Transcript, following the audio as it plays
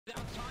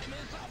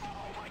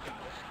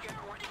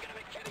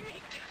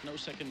no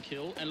second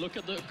kill. And look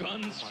at the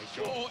guns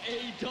for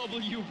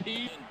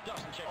AWP.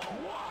 Doesn't check.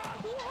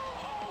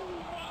 Oh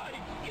my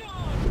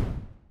god!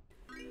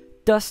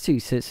 Dust 2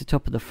 sits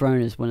atop of the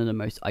throne as one of the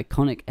most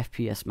iconic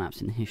FPS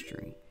maps in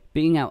history,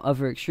 beating out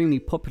other extremely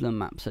popular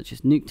maps such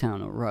as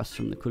Nuketown or Rust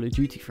from the Call of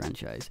Duty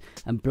franchise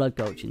and Blood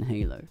Gulch in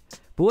Halo.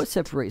 But what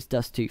separates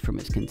Dust 2 from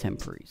its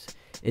contemporaries?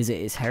 Is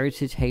it its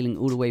heritage hailing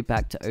all the way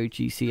back to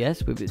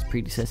OGCS with its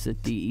predecessor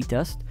DE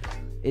Dust?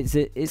 Is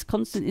it its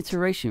constant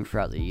iteration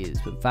throughout the years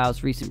with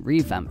Valve's recent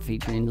revamp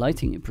featuring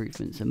lighting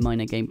improvements and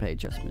minor gameplay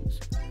adjustments?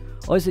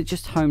 Or is it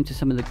just home to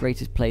some of the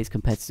greatest plays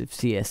competitive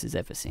CS has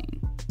ever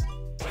seen?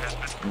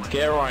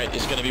 Geralt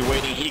is going to be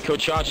waiting. Hiko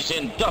charges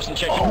in, doesn't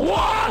check. Oh,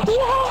 what?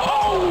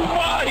 Oh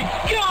my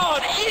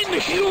god!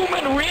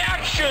 Inhuman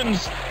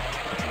reactions!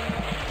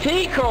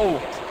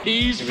 Hiko!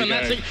 He's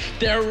fanatic.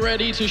 They're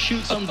ready to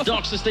shoot some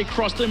ducks as they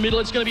cross the middle.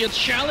 It's going to be a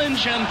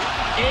challenge, and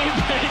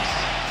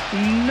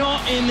Apex,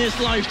 not in this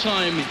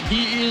lifetime.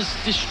 He is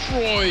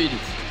destroyed.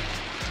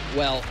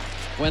 Well,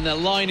 when they're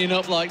lining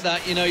up like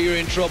that, you know you're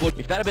in trouble.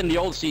 If that had been the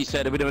old C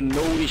set, it would have been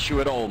no issue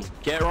at all.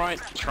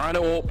 Geralt trying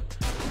to AWP.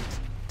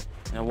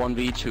 Now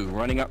 1v2,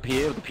 running up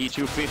here with the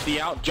P250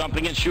 out,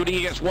 jumping and shooting.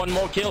 He gets one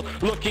more kill,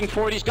 looking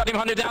for it. He's got him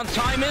hunted down.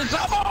 Time is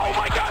up. Oh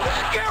my god!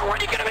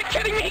 Geralt, you're gonna be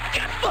kidding me! He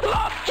gets the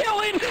last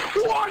kill in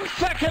 1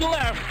 second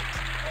left.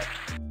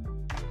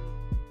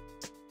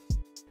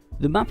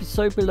 The map is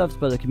so beloved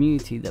by the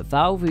community that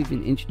Valve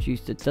even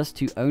introduced a Dust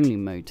 2 only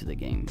mode to the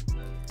game.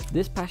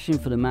 This passion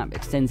for the map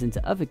extends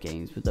into other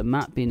games, with the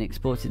map being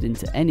exported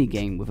into any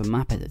game with a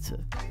map editor.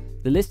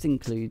 The list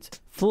includes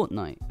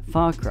Fortnite,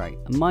 Far Cry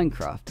and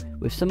Minecraft,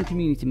 with some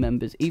community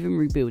members even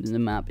rebuilding the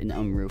map in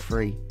Unreal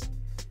 3.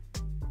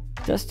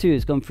 Dust 2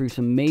 has gone through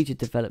some major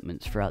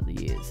developments throughout the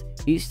years,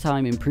 each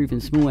time improving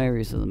small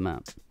areas of the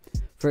map.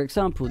 For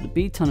example, the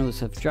B tunnels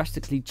have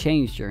drastically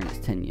changed during its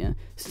tenure,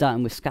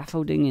 starting with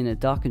scaffolding in a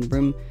darkened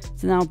room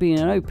to now being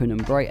an open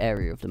and bright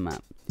area of the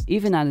map,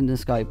 even adding the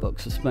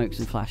skybox for smokes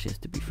and flashes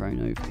to be thrown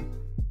over.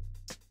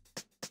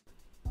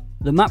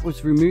 The map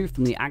was removed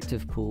from the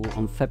active pool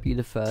on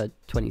February 3rd,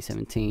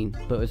 2017,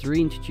 but was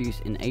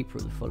reintroduced in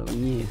April the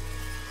following year.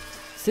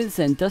 Since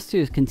then, Dust 2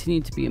 has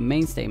continued to be a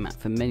mainstay map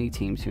for many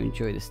teams who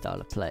enjoy this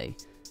style of play.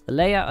 The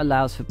layout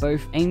allows for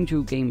both aim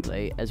duel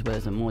gameplay as well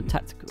as a more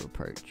tactical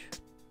approach.